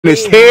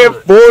It's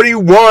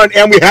 10:41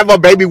 and we have a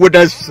baby with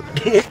us.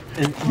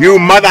 You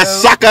mother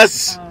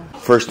suckers.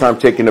 First time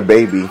taking a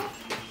baby.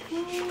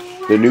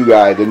 The new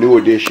guy, the new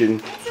addition.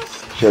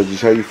 Shelzy,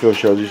 how you feel,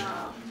 Shelzy?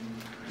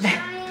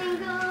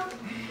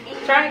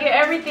 Trying to get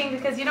everything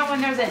because you know when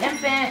there's an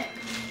infant,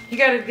 you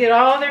got to get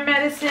all their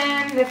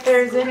medicine if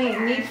there's any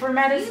need for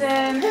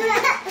medicine.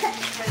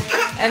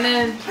 And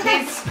then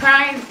he's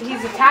crying.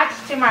 He's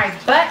attached to my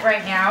butt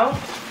right now.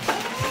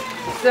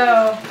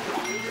 So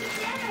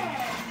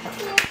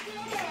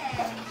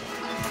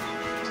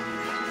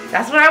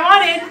that's what I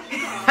wanted.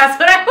 That's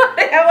what I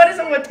wanted. I wanted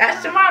someone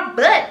attached to my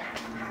butt.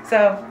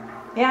 So,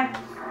 yeah.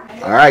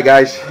 All right,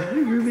 guys.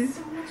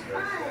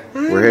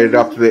 We're headed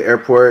off to the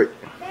airport.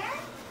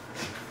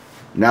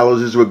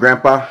 Nalos is with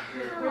Grandpa.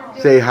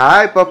 Say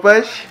hi,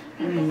 Papash.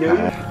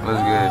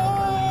 What's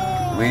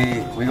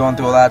good? We going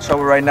through a lot of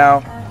trouble right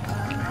now.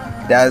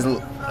 Dad's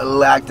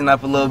acting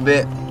up a little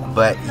bit,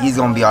 but he's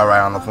gonna be all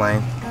right on the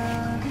plane.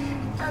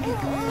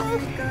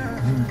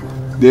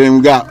 Then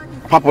we got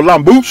Papa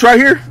Lam Boots right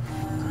here.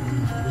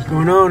 What's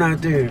going on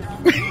out there?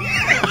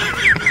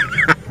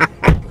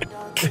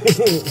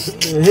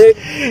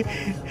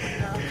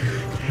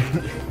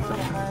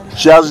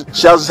 Shells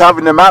is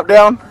having the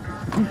meltdown.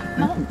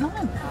 No, I'm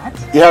not.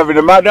 You having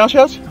the meltdown,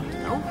 Shells?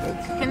 No.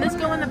 Can this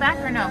go in the back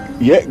or no?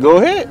 Yeah, go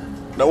ahead.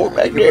 No, we're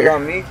back there.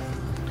 On me.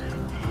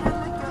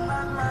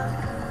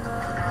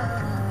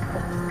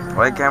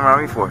 Why you camera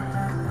on me for?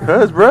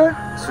 Cuz, bruh.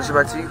 Switch it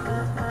back to you.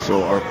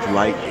 So our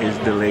flight is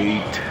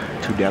delayed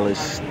to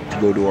Dallas to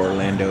go to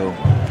Orlando.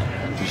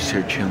 We're just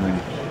here chilling.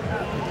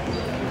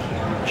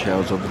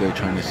 Shell's over there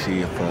trying to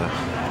see if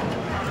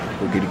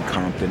we're getting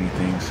comped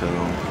anything, so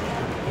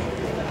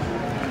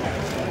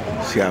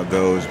see how it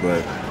goes,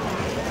 but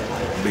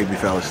baby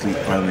fell asleep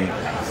finally.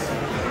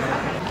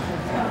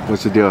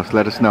 What's the deal?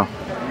 Let us know.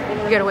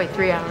 We gotta wait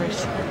 3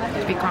 hours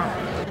to be calm.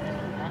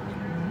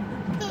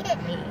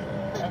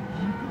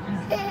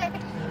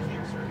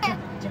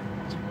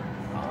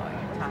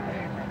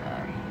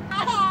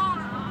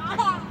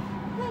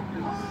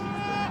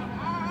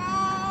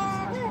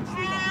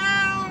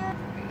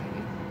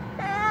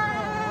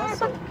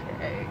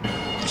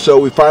 So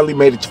we finally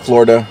made it to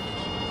Florida.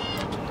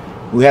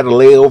 We had a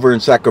layover in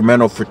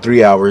Sacramento for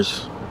 3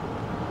 hours.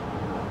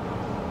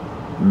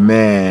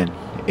 Man,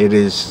 it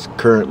is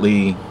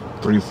currently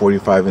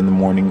 3:45 in the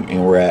morning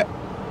and we're at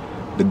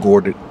the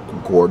Gordon.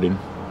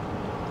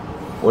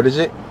 What is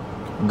it?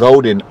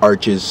 Golden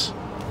Arches.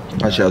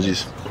 Golden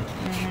Arches.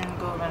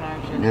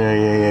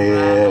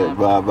 Yeah.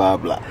 Blah, blah,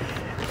 blah.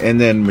 And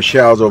then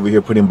Michelle's over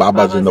here putting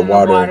babas in the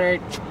water.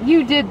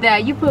 You did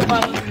that. You put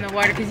babas in the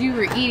water because you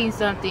were eating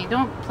something.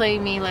 Don't play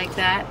me like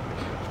that.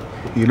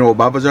 You know what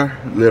babas are?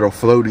 Little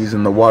floaties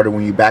in the water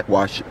when you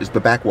backwash. It's the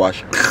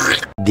backwash.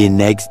 The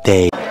next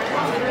day.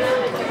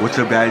 What's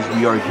up, guys?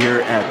 We are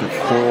here at the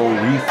Coral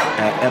Reef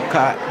at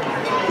Epcot.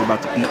 We're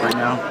about to eat right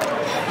now.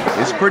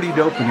 It's pretty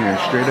dope in here,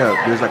 straight up.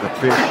 There's like a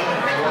fish,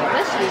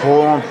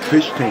 full-on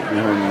fish tank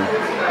behind me.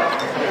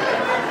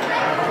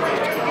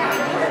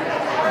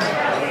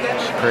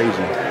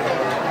 Crazy.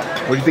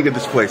 What do you think of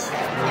this place?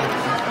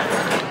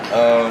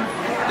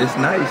 It's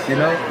nice, you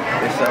know.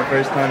 It's our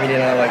first time eating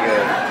at like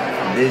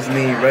a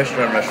Disney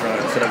restaurant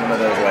instead of one of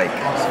those like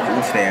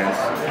food stands.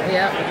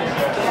 Yeah.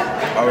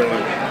 I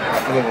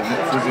feel like the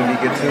food's gonna be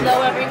good too.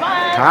 Hello, everyone.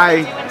 Hi. How are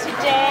you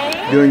doing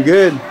today? Doing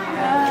good.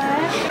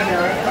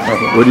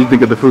 What do you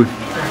think of the food?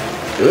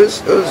 It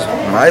was.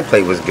 My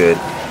plate was good.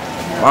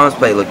 Mom's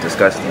plate looked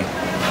disgusting.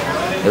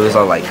 It was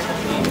all like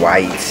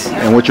white.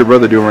 And what's your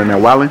brother doing right now?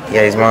 Wilding?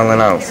 Yeah, he's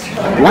wilding out.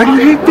 Why do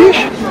you hate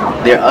fish?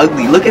 They're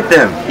ugly. Look at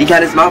them. He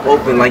got his mouth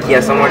open like he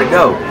has somewhere to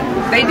go.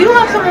 They do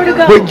have somewhere to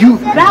go. But you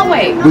that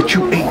way. But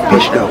you ate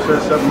fish though.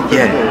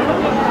 Yeah.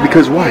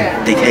 Because why?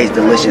 They taste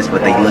delicious,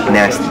 but they look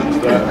nasty.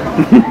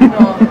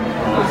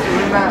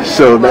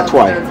 So that's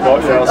why.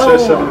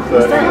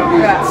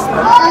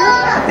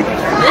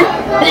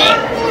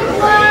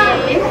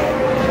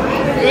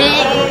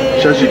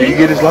 Shashi, do you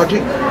get his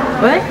logic?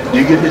 What? Do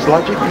you get his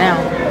logic? No.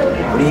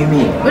 What do you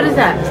mean? What is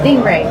that?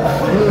 Stingray.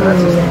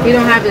 You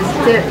don't have his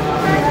tip.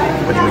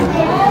 What do you mean?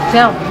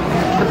 Tail.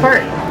 The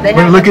part.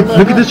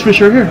 Look at this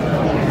fish right here.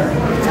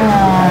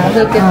 Oh,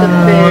 look at the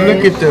fish.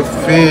 Look at the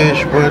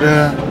fish,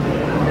 brother.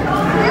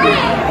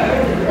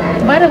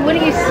 Butter, what do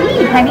you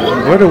see, honey?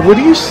 Brother, what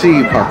do you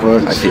see,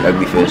 Papa? I see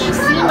ugly What fish. do you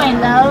see, my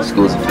love?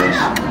 Schools of fish.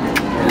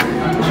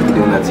 You should be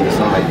doing that to your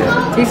son like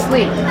that. He's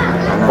asleep.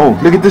 Oh,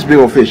 look at this big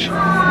old fish.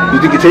 You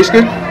think it tastes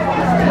good?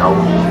 No,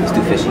 it's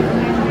too fishy.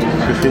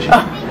 Too fishy?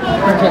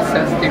 That's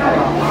so stupid.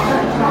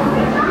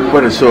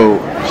 Brother, so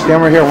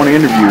stand right here. I want to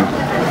interview you.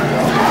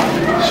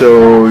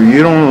 So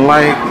you don't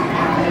like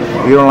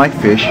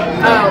fish?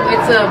 Oh,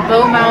 it's a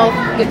bowmouth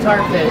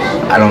guitar fish.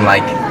 I don't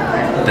like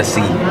the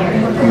sea.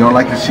 You don't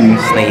like the sea?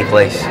 Snaky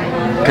place.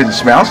 Because it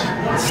smells?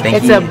 Stinky.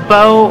 It's a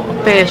bow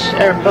fish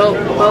or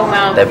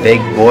bowmouth. That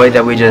big boy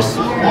that we just.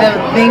 The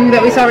thing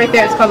that we saw right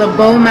there, it's called a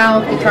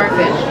bowmouth guitar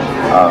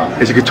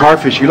fish. It's a guitar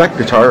fish. You like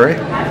guitar, right?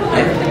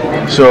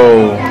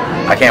 So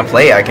I can't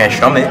play it. I can't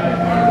strum it.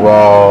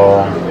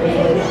 Well,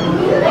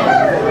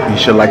 You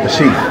should like the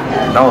sea.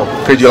 No.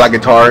 Cause you like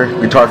guitar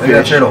Look at that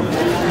fish. turtle.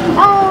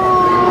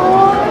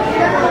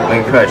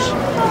 Like a crush.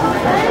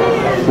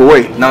 But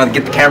wait, No,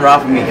 get the camera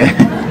off of me.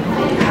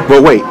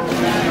 but wait,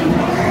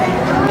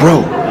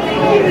 bro.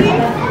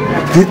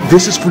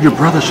 This is for your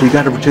brother, so you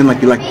gotta pretend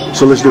like you like.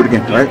 So let's do it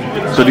again, all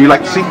right? So do you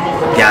like the sea?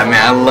 Yeah,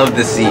 man, I love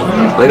the sea.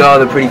 Look at all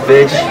the pretty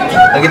fish.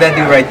 Look at that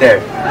dude right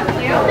there.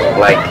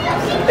 Like,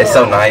 it's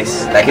so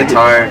nice. That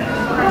guitar.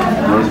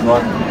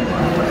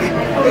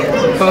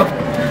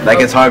 That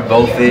guitar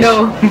bowfish.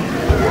 No.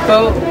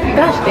 Oh,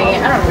 gosh dang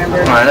it, I don't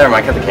remember. Come on, never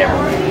mind, cut the camera.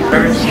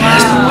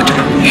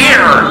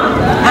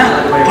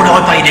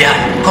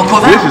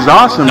 This is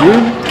awesome, dude.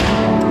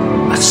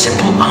 A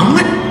simple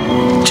omelet?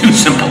 Too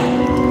simple.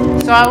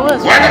 So I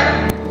was.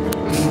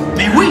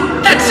 Mais oui,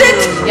 that's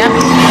it! Yeah.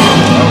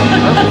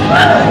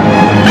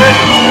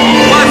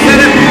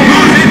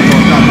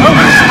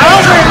 Oh,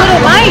 we're a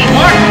little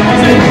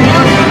light.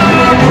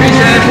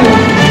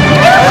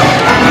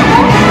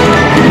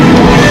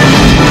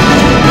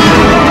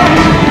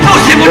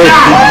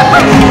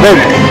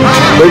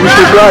 Baby,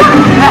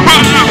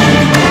 subscribe.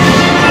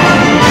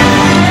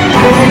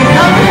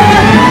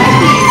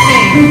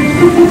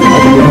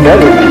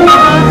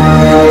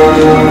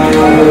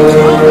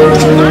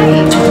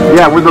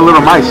 Yeah, we're the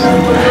little mice.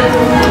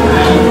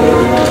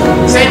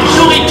 Cette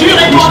nourriture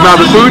est You smell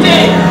the food?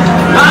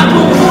 pas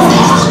pour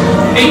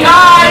vous. Hey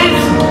guys,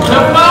 the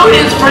food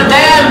is for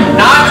them,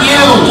 not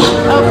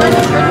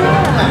you.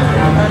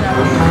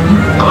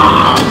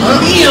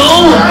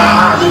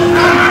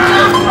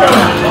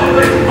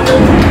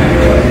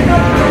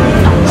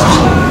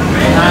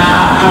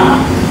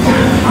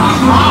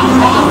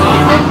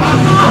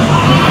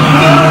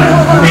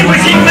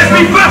 Everything must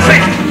be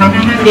perfect.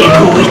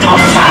 Ego est en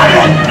salle.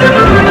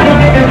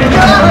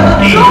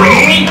 Et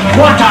oui,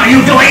 what are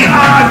you doing?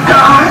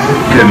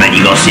 Que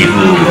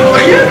manigancez-vous?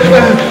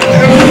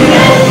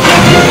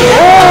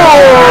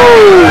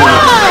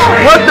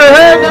 What the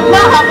heck?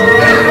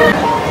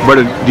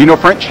 Brother, do you know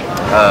French?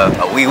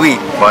 Oui, oui.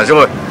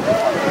 Bonjour.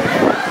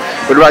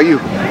 What about you?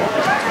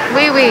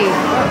 Oui, oui.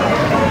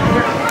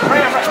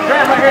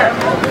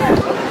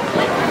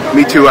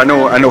 Me too. I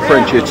know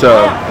French. It's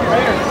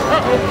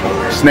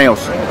snails.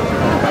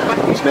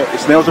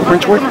 Snails a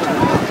French word?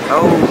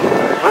 Oh,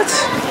 what?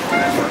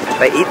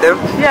 They eat them?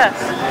 Yes.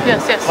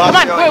 Come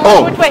on,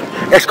 Oh, which way?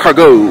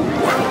 escargot.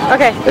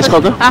 Okay.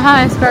 Escargot?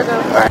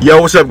 Escargot.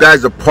 Yo, what's up,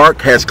 guys? The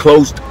park has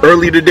closed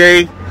early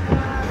today.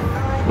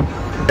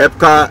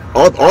 Epcot,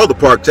 all the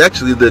parks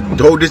actually, the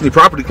whole Disney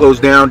property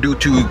closed down due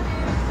to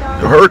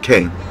the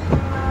hurricane.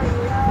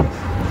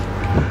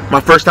 My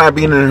first time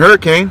being in a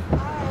hurricane.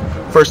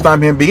 First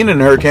time him being in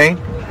a hurricane.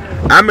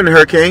 I'm in a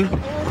hurricane.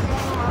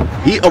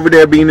 He over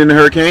there being in a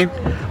hurricane.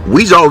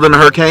 We's all in a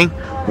hurricane.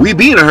 We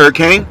be in a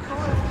hurricane.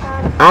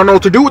 I don't know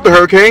what to do with the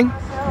hurricane.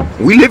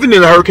 We living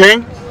in a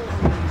hurricane.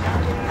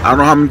 I don't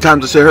know how many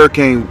times I said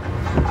hurricane,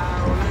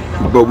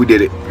 but we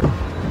did it.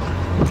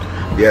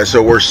 Yeah,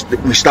 so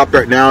we stopped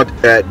right now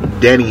at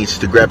Denny's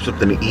to grab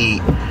something to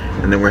eat,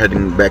 and then we're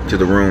heading back to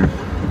the room.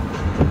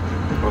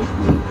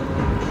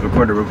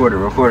 Record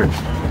it.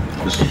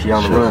 She's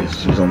on the run.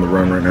 She's on the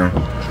run right now.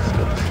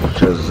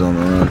 Chaz is on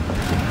the run.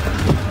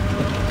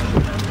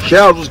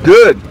 Shells was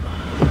good.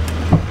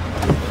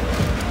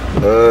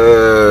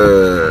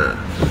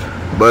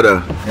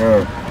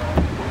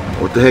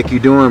 What the heck you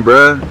doing,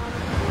 bruh?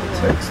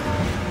 Text.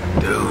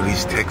 Dude,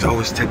 he's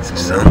always texting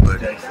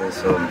somebody. Texting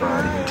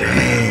somebody.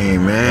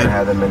 Dang, man.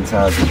 Have the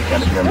mentality. You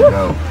gotta be on the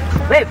go.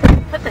 Wait,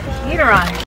 put the heater on.